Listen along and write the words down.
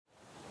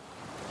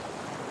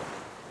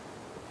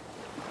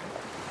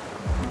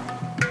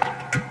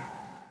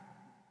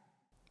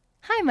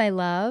Hi, my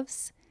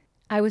loves.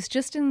 I was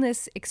just in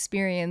this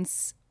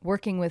experience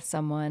working with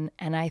someone,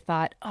 and I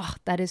thought, oh,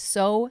 that is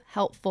so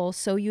helpful,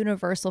 so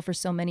universal for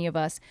so many of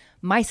us,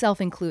 myself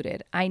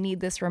included. I need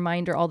this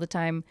reminder all the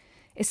time,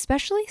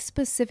 especially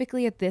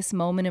specifically at this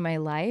moment in my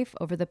life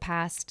over the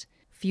past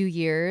few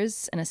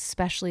years, and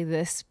especially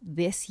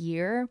this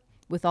year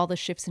with all the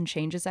shifts and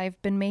changes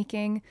I've been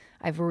making.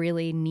 I've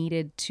really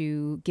needed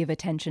to give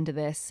attention to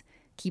this,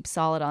 keep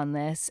solid on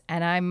this,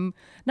 and I'm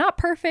not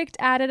perfect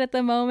at it at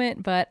the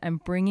moment, but I'm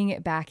bringing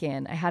it back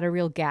in. I had a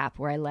real gap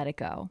where I let it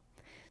go.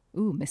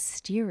 Ooh,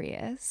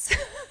 mysterious.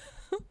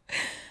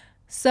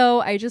 So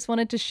I just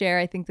wanted to share,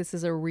 I think this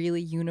is a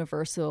really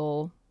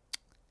universal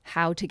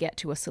how to get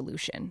to a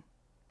solution.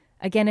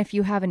 Again, if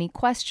you have any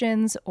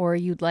questions or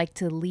you'd like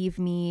to leave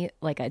me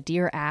like a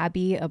Dear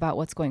Abby about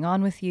what's going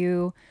on with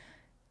you,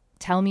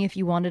 tell me if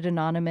you want it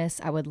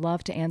anonymous. I would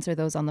love to answer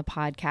those on the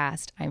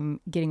podcast.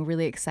 I'm getting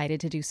really excited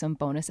to do some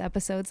bonus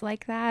episodes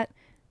like that.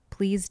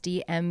 Please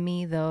DM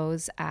me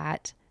those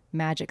at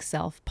Magic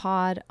Self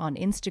Pod on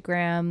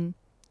Instagram.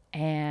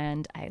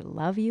 And I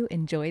love you.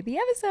 Enjoy the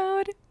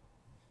episode.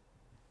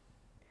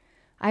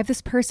 I have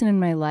this person in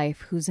my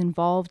life who's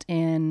involved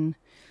in,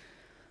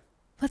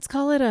 let's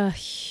call it a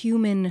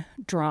human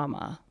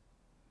drama.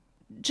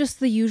 Just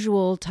the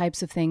usual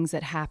types of things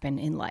that happen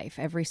in life.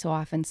 Every so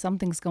often,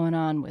 something's going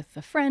on with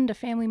a friend, a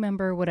family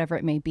member, whatever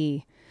it may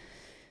be.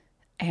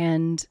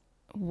 And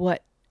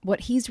what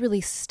he's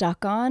really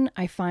stuck on,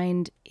 I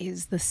find,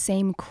 is the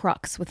same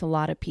crux with a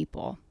lot of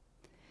people.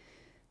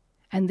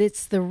 And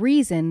it's the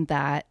reason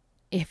that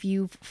if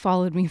you've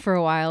followed me for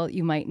a while,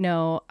 you might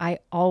know I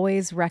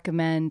always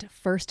recommend,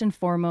 first and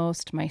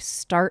foremost, my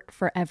start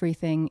for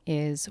everything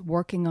is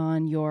working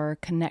on your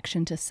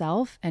connection to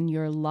self and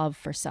your love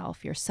for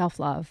self, your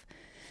self-love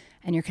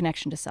and your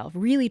connection to self.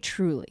 Really,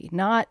 truly,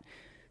 not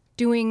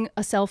doing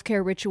a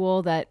self-care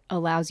ritual that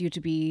allows you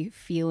to be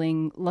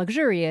feeling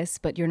luxurious,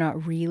 but you're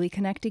not really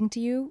connecting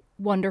to you.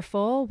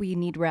 Wonderful, we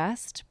need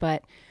rest,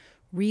 but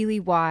really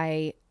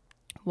why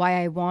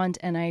I want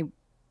and I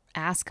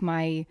ask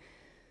my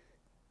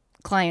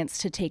clients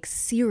to take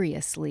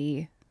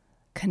seriously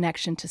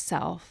connection to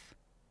self,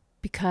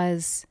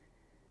 because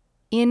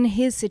in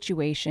his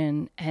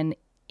situation and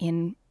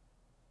in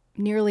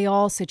nearly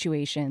all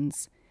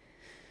situations,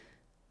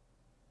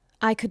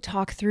 I could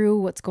talk through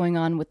what's going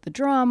on with the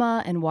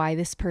drama and why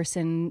this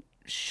person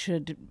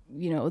should,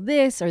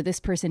 this, or this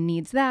person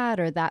needs that,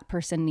 or that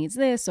person needs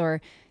this,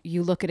 or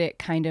you look at it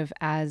kind of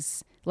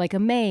as like a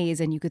maze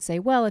and you could say,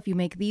 well, if you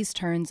make these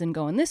turns and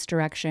go in this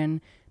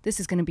direction, this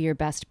is going to be your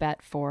best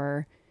bet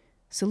for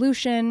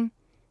solution.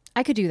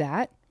 I could do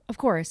that, of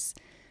course.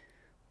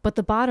 But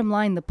the bottom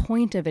line, the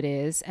point of it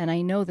is, and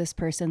I know this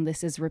person,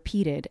 this is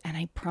repeated, and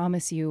I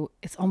promise you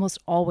it's almost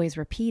always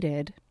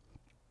repeated.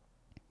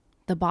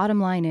 The bottom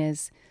line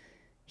is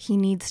he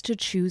needs to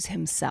choose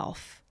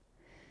himself.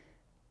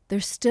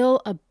 There's still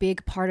a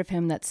big part of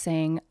him that's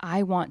saying,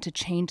 I want to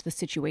change the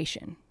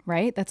situation,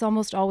 right? That's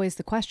almost always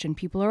the question.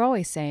 People are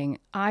always saying,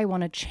 I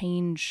want to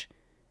change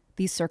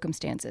these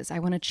circumstances. I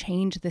want to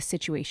change this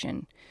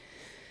situation.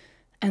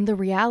 And the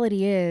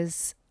reality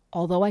is,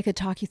 although I could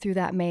talk you through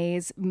that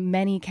maze,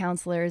 many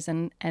counselors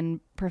and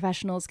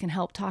professionals can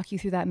help talk you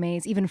through that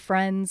maze, even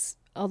friends,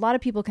 a lot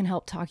of people can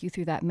help talk you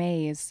through that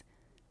maze.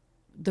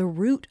 The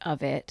root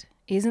of it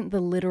isn't the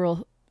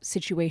literal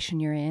situation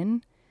you're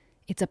in.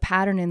 It's a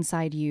pattern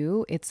inside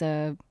you. It's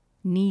a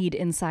need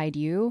inside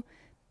you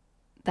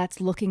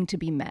that's looking to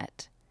be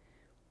met.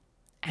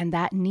 And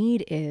that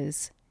need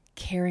is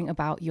caring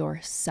about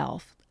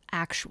yourself.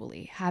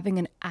 Actually having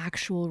an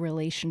actual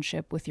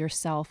relationship with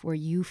yourself where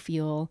you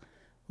feel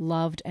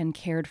loved and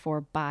cared for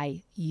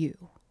by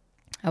you.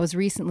 I was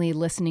recently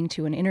listening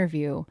to an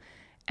interview,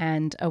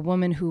 and a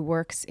woman who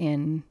works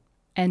in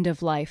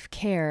end-of-life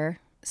care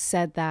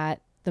said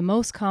that the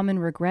most common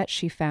regret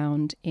she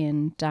found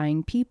in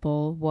dying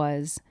people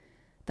was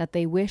that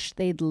they wish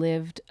they'd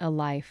lived a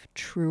life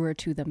truer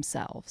to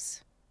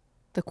themselves.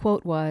 The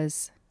quote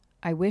was,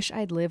 "I wish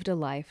I'd lived a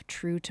life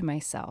true to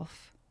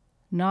myself,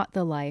 not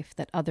the life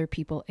that other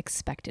people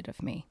expected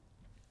of me."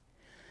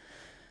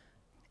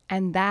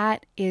 And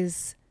that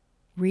is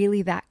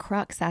really that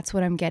crux. That's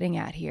what I'm getting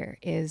at here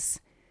is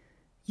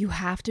you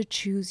have to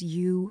choose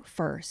you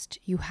first.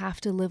 You have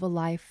to live a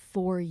life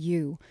for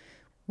you.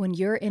 When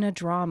you're in a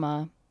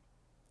drama,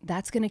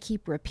 that's going to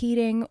keep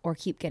repeating or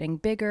keep getting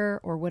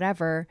bigger or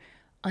whatever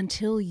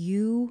until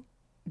you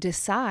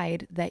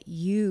decide that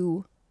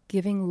you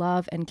giving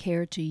love and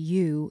care to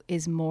you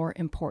is more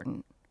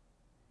important.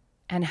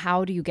 And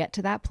how do you get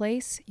to that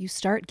place? You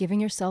start giving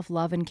yourself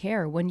love and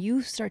care. When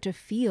you start to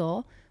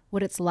feel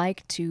what it's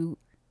like to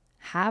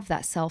have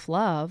that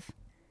self-love,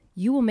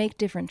 you will make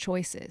different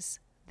choices.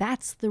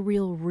 That's the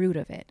real root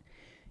of it.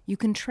 You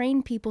can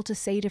train people to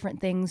say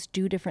different things,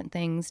 do different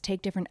things,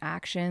 take different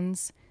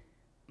actions,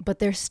 but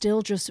they're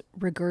still just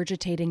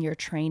regurgitating your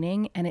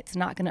training, and it's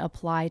not going to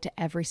apply to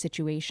every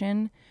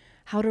situation.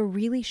 How to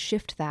really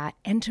shift that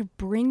and to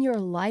bring your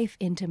life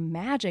into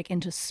magic,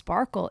 into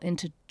sparkle,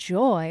 into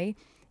joy,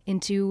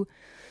 into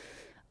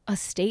a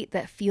state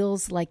that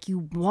feels like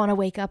you want to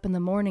wake up in the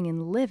morning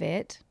and live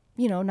it,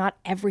 not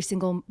every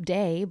single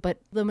day, but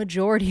the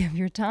majority of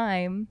your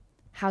time,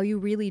 how you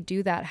really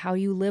do that, how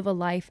you live a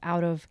life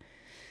out of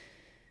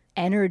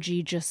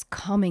energy just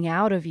coming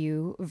out of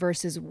you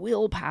versus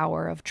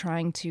willpower of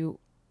trying to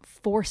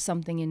force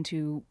something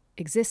into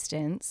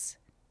existence,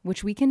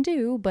 which we can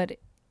do, but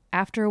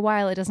after a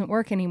while it doesn't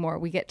work anymore.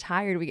 We get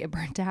tired, we get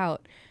burnt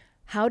out.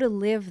 How to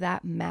live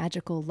that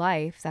magical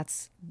life,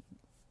 that's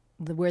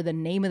where the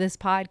name of this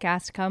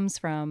podcast comes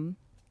from,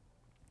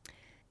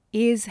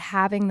 is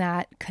having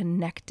that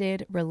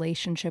connected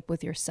relationship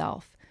with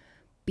yourself,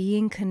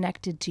 being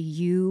connected to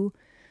you,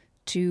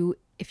 to,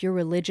 if you're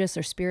religious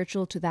or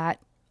spiritual, to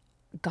that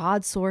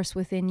God source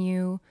within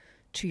you,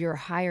 to your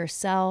higher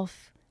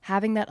self,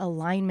 having that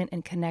alignment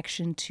and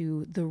connection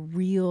to the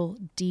real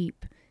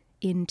deep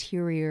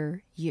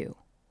interior you,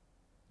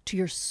 to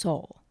your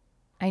soul.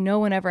 I know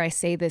whenever I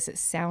say this, it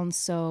sounds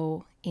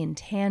so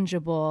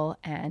intangible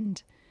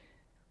and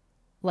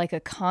like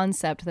a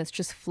concept that's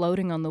just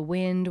floating on the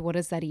wind. What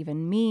does that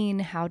even mean?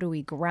 How do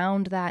we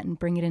ground that and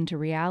bring it into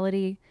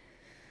reality?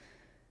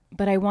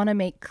 But I want to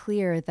make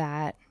clear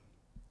that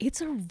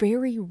it's a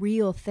very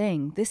real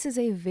thing. This is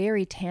a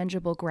very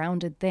tangible,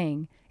 grounded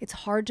thing. It's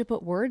hard to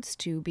put words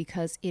to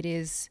because it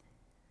is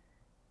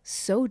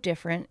so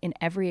different in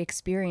every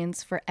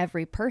experience for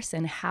every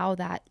person. How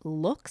that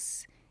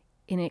looks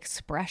in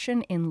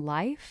expression in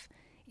life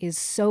is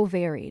so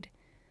varied.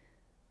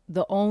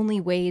 The only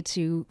way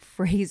to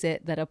phrase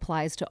it that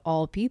applies to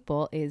all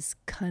people is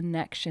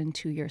connection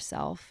to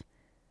yourself,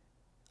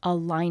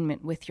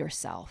 alignment with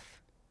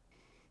yourself.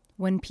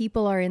 When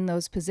people are in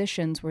those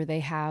positions where they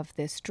have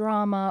this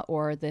drama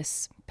or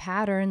this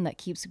pattern that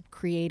keeps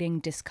creating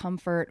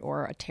discomfort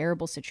or a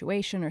terrible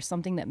situation or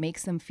something that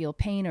makes them feel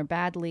pain or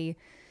badly,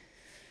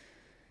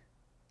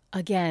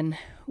 again,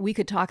 we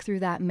could talk through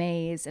that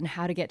maze and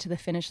how to get to the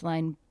finish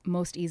line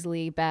most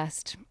easily,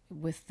 best,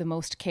 with the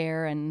most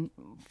care and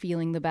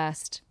feeling the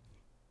best.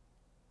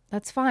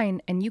 That's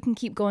fine. And you can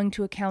keep going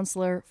to a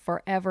counselor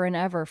forever and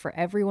ever for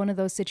every one of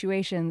those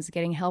situations,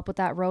 getting help with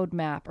that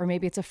roadmap, or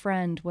maybe it's a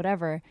friend,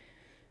 whatever.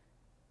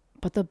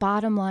 But the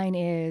bottom line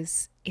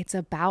is it's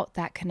about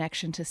that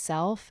connection to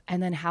self,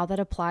 and then how that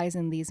applies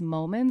in these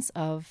moments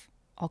of,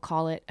 I'll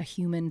call it a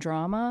human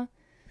drama,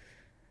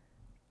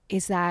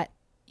 is that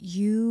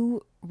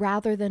you,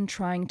 rather than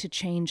trying to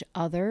change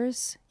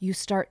others, you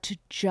start to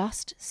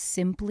just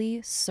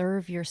simply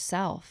serve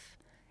yourself.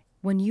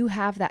 When you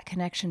have that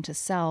connection to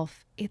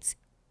self, it's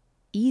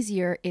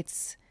easier,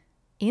 it's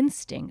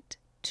instinct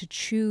to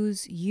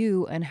choose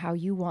you and how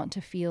you want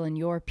to feel in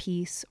your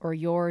peace or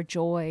your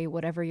joy,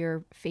 whatever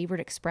your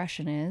favorite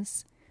expression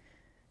is,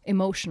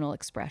 emotional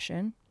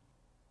expression.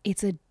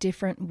 It's a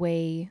different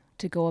way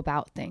to go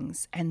about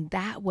things. And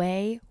that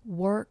way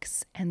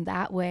works, and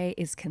that way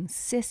is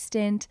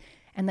consistent.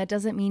 And that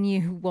doesn't mean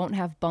you won't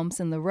have bumps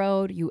in the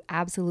road. You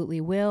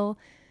absolutely will.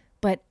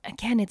 But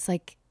again, it's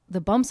like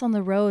the bumps on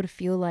the road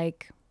feel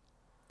like,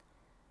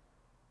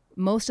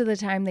 most of the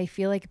time they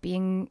feel like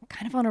being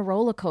kind of on a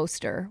roller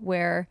coaster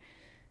where,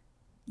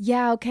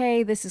 yeah,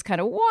 okay, this is kind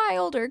of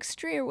wild or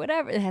extreme or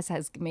whatever. It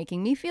has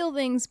making me feel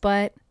things,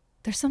 but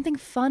there's something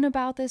fun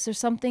about this. There's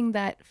something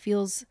that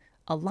feels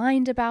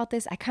aligned about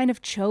this. I kind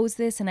of chose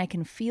this and I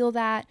can feel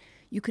that.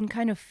 You can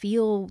kind of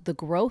feel the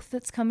growth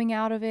that's coming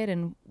out of it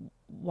and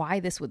why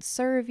this would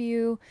serve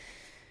you.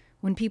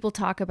 When people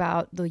talk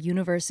about the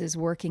universe is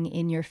working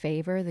in your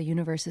favor, the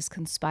universe is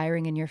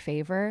conspiring in your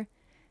favor,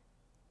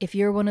 if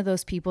you're one of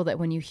those people that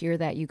when you hear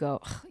that, you go,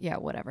 yeah,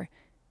 whatever,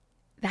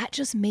 that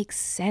just makes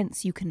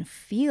sense. You can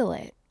feel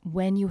it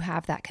when you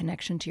have that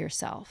connection to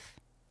yourself.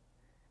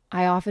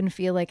 I often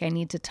feel like I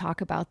need to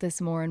talk about this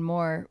more and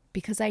more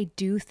because I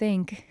do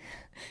think,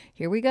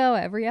 here we go,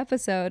 every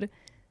episode,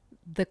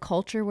 the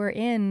culture we're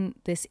in,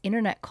 this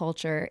internet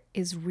culture,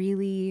 is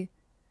really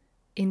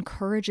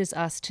encourages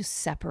us to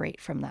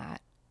separate from that.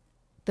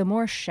 The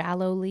more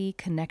shallowly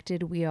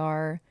connected we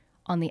are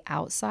on the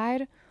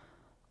outside,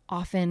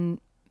 often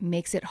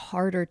makes it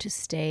harder to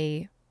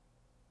stay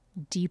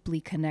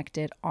deeply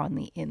connected on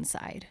the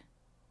inside.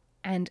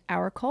 And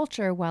our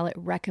culture, while it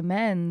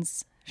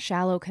recommends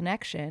shallow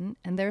connection,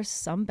 and there's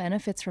some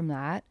benefits from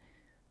that,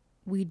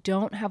 we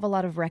don't have a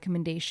lot of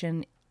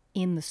recommendation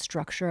in the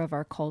structure of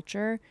our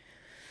culture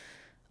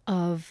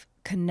of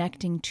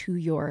connecting to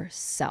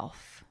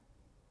yourself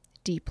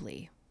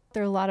deeply.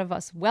 There are a lot of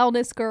us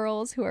wellness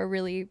girls who are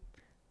really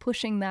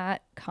pushing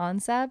that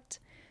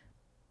concept,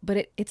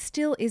 but it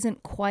still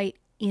isn't quite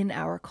in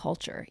our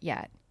culture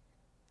yet.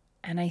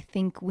 And I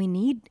think we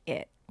need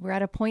it. We're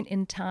at a point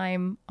in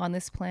time on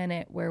this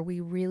planet where we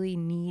really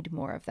need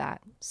more of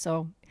that.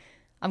 So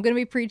I'm going to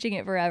be preaching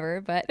it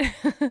forever, but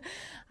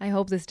I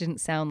hope this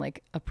didn't sound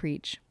like a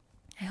preach.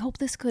 I hope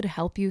this could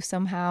help you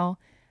somehow,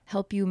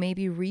 help you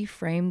maybe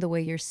reframe the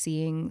way you're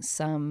seeing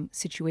some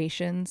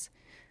situations.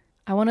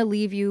 I want to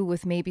leave you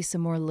with maybe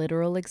some more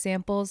literal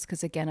examples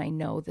because, again, I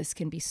know this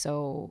can be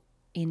so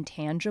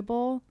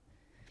intangible.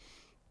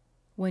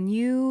 When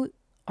you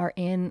are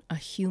in a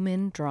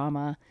human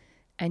drama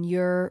and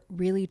you're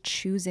really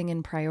choosing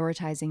and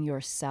prioritizing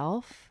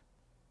yourself,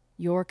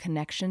 your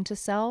connection to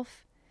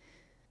self,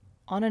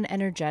 on an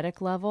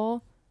energetic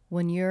level,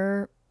 when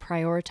you're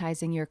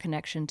prioritizing your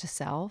connection to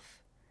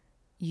self,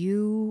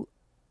 you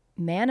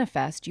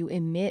manifest, you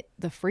emit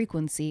the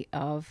frequency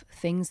of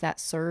things that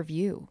serve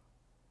you,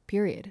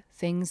 period.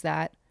 Things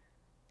that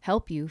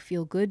help you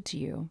feel good to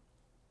you.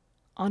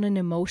 On an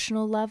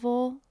emotional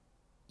level,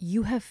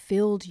 you have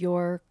filled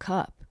your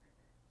cup.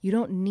 You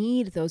don't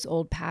need those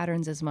old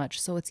patterns as much,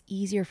 so it's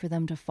easier for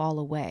them to fall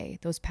away,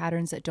 those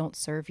patterns that don't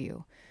serve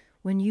you.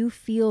 When you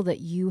feel that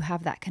you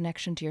have that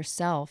connection to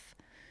yourself,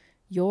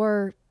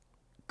 your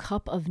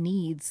cup of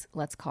needs,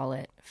 let's call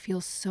it,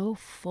 feels so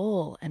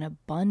full and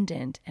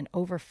abundant and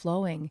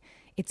overflowing.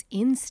 It's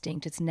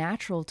instinct, it's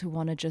natural to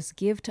want to just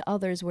give to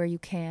others where you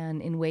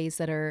can in ways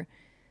that are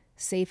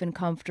safe and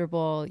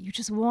comfortable. You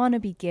just want to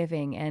be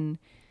giving,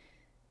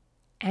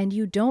 and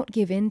you don't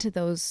give in to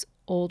those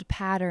old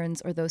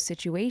patterns or those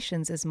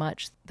situations as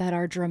much that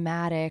are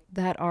dramatic,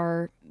 that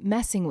are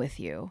messing with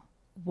you.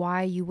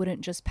 Why you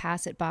wouldn't just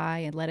pass it by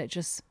and let it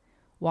just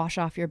wash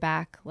off your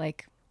back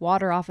like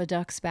water off a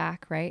duck's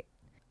back, right?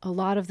 A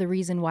lot of the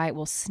reason why it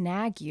will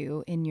snag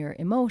you in your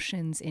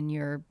emotions, in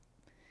your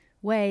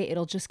way,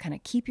 it'll just kind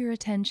of keep your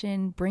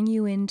attention, bring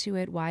you into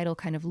it, why it'll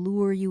kind of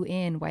lure you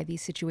in, why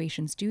these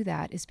situations do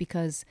that is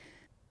because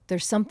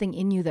there's something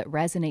in you that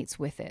resonates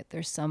with it.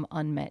 There's some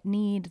unmet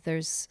need.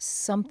 There's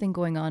something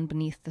going on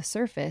beneath the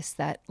surface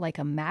that, like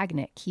a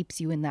magnet,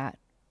 keeps you in that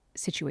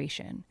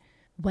situation.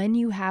 When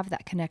you have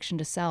that connection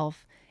to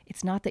self,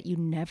 it's not that you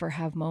never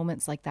have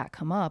moments like that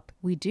come up.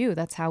 We do.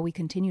 That's how we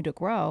continue to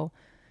grow.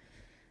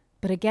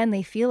 But again,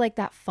 they feel like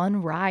that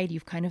fun ride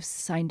you've kind of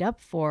signed up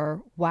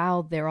for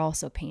while they're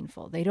also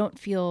painful. They don't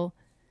feel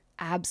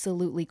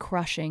absolutely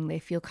crushing. They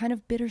feel kind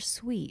of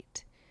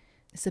bittersweet.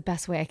 It's the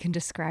best way I can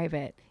describe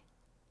it.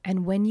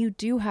 And when you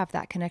do have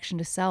that connection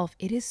to self,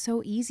 it is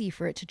so easy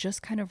for it to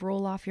just kind of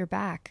roll off your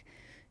back.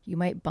 You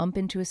might bump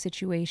into a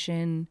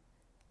situation,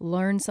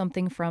 learn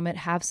something from it,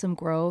 have some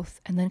growth,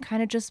 and then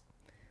kind of just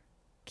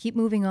keep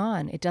moving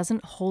on. It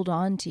doesn't hold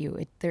on to you.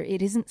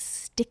 It isn't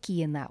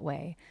sticky in that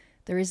way.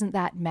 There isn't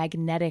that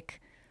magnetic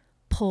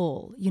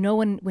pull. You know,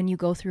 when you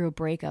go through a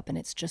breakup and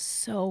it's just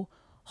so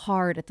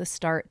hard at the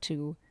start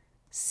to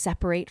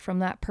separate from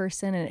that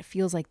person, and it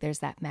feels like there's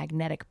that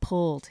magnetic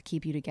pull to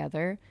keep you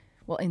together.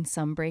 Well, in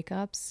some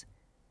breakups,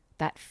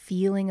 that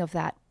feeling of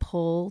that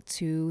pull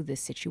to this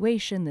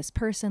situation, this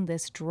person,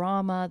 this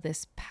drama,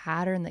 this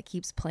pattern that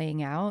keeps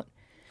playing out,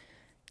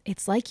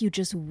 it's like you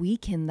just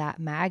weaken that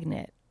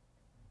magnet.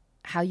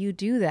 How you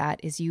do that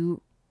is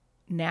you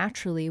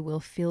naturally will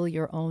fill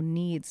your own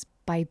needs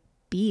by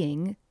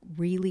being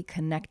really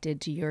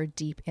connected to your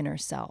deep inner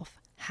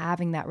self,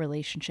 having that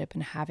relationship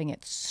and having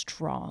it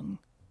strong.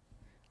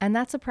 And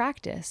that's a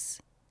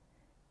practice.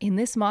 In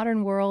this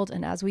modern world,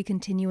 and as we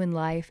continue in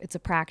life, it's a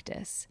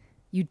practice.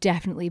 You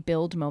definitely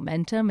build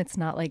momentum. It's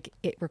not like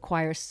it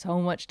requires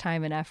so much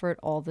time and effort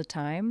all the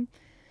time.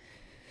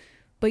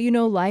 But you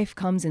know, life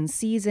comes in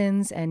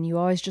seasons, and you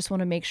always just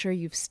want to make sure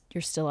you're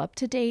still up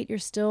to date. You're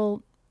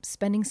still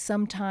spending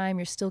some time.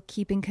 You're still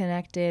keeping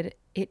connected.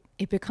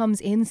 It becomes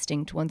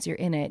instinct once you're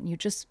in it, and you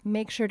just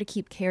make sure to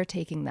keep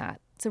caretaking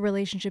that. It's a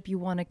relationship you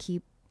want to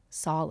keep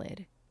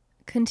solid.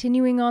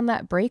 Continuing on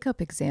that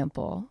breakup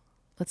example,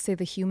 let's say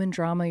the human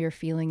drama you're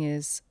feeling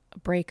is a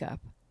breakup.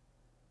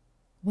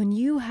 When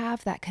you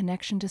have that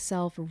connection to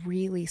self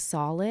really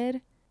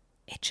solid,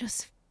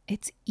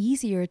 it's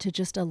easier to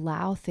just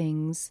allow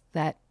things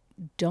that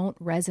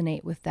don't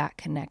resonate with that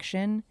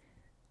connection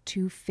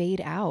to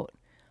fade out.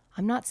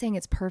 I'm not saying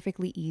it's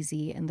perfectly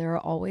easy, and there are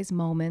always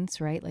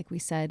moments, right, like we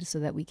said, so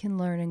that we can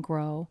learn and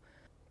grow.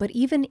 But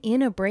even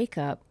in a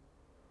breakup,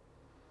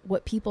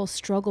 what people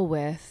struggle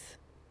with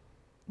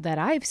that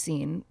I've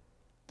seen,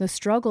 the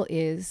struggle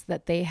is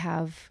that they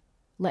have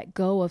let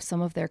go of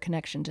some of their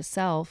connection to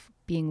self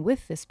being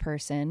with this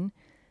person,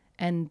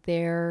 and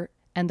they're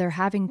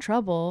having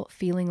trouble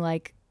feeling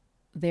like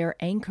their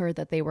anchor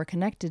that they were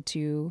connected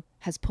to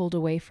has pulled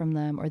away from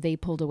them, or they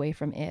pulled away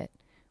from it,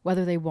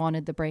 whether they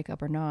wanted the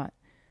breakup or not.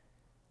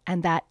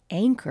 And that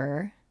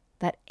anchor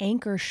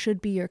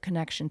should be your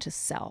connection to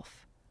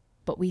self,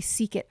 but we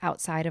seek it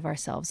outside of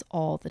ourselves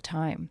all the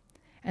time.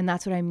 And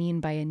that's what I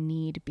mean by a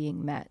need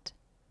being met.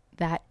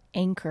 That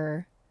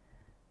anchor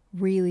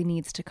really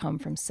needs to come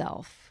from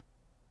self.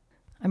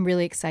 I'm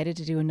really excited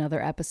to do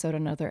another episode,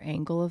 another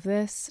angle of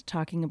this,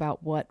 talking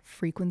about what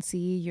frequency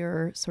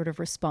you're sort of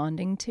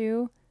responding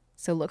to.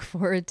 So look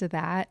forward to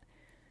that.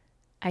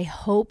 I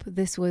hope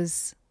this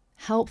was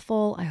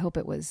helpful. I hope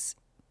it was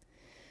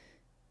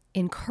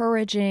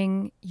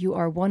encouraging. You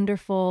are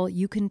wonderful.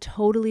 You can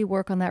totally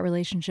work on that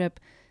relationship.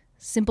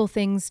 Simple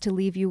things to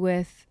leave you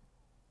with.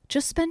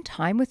 Just spend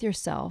time with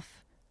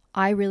yourself.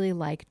 I really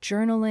like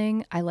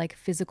journaling. I like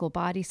physical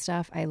body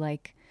stuff. I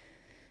like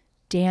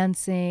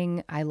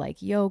dancing. I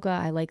like yoga.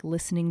 I like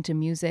listening to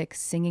music,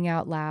 singing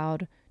out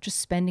loud, just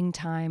spending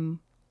time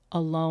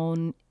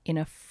alone in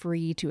a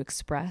free to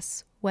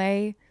express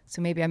way.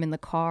 So maybe I'm in the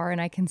car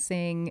and I can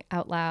sing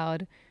out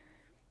loud.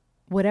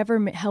 whatever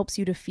helps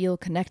you to feel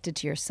connected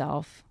to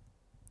yourself,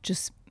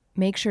 just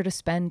make sure to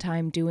spend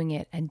time doing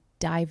it and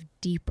dive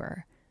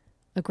deeper.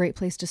 A great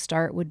place to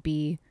start would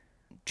be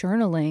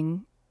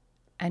journaling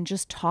and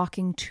just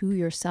talking to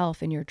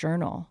yourself in your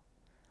journal.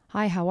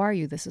 Hi, how are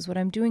you? This is what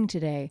I'm doing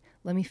today.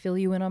 Let me fill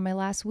you in on my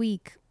last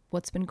week.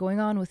 What's been going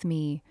on with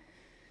me?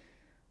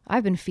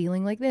 I've been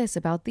feeling like this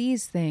about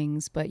these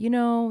things, but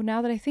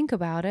now that I think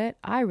about it,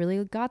 I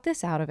really got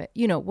this out of it.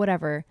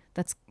 Whatever.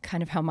 That's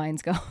kind of how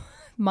minds go.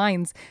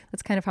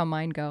 That's kind of how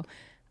mine go.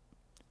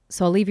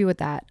 So I'll leave you with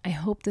that. I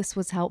hope this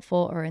was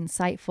helpful or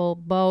insightful,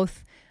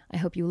 both. I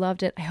hope you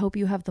loved it. I hope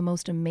you have the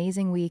most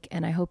amazing week,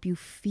 and I hope you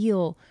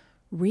feel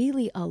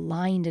really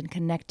aligned and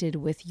connected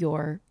with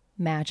your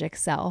magic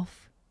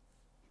self.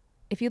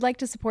 If you'd like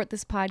to support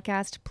this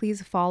podcast,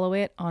 please follow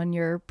it on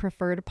your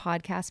preferred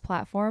podcast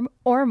platform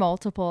or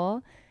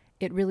multiple.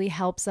 It really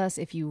helps us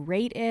if you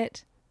rate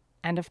it.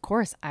 And of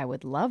course, I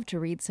would love to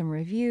read some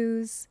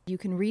reviews. You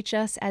can reach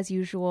us as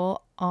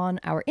usual on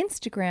our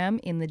Instagram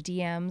in the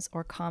DMs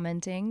or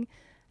commenting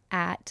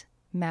at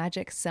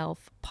Magic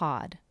Self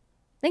Pod.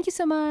 Thank you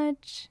so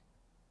much.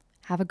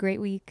 Have a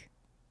great week.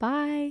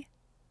 Bye.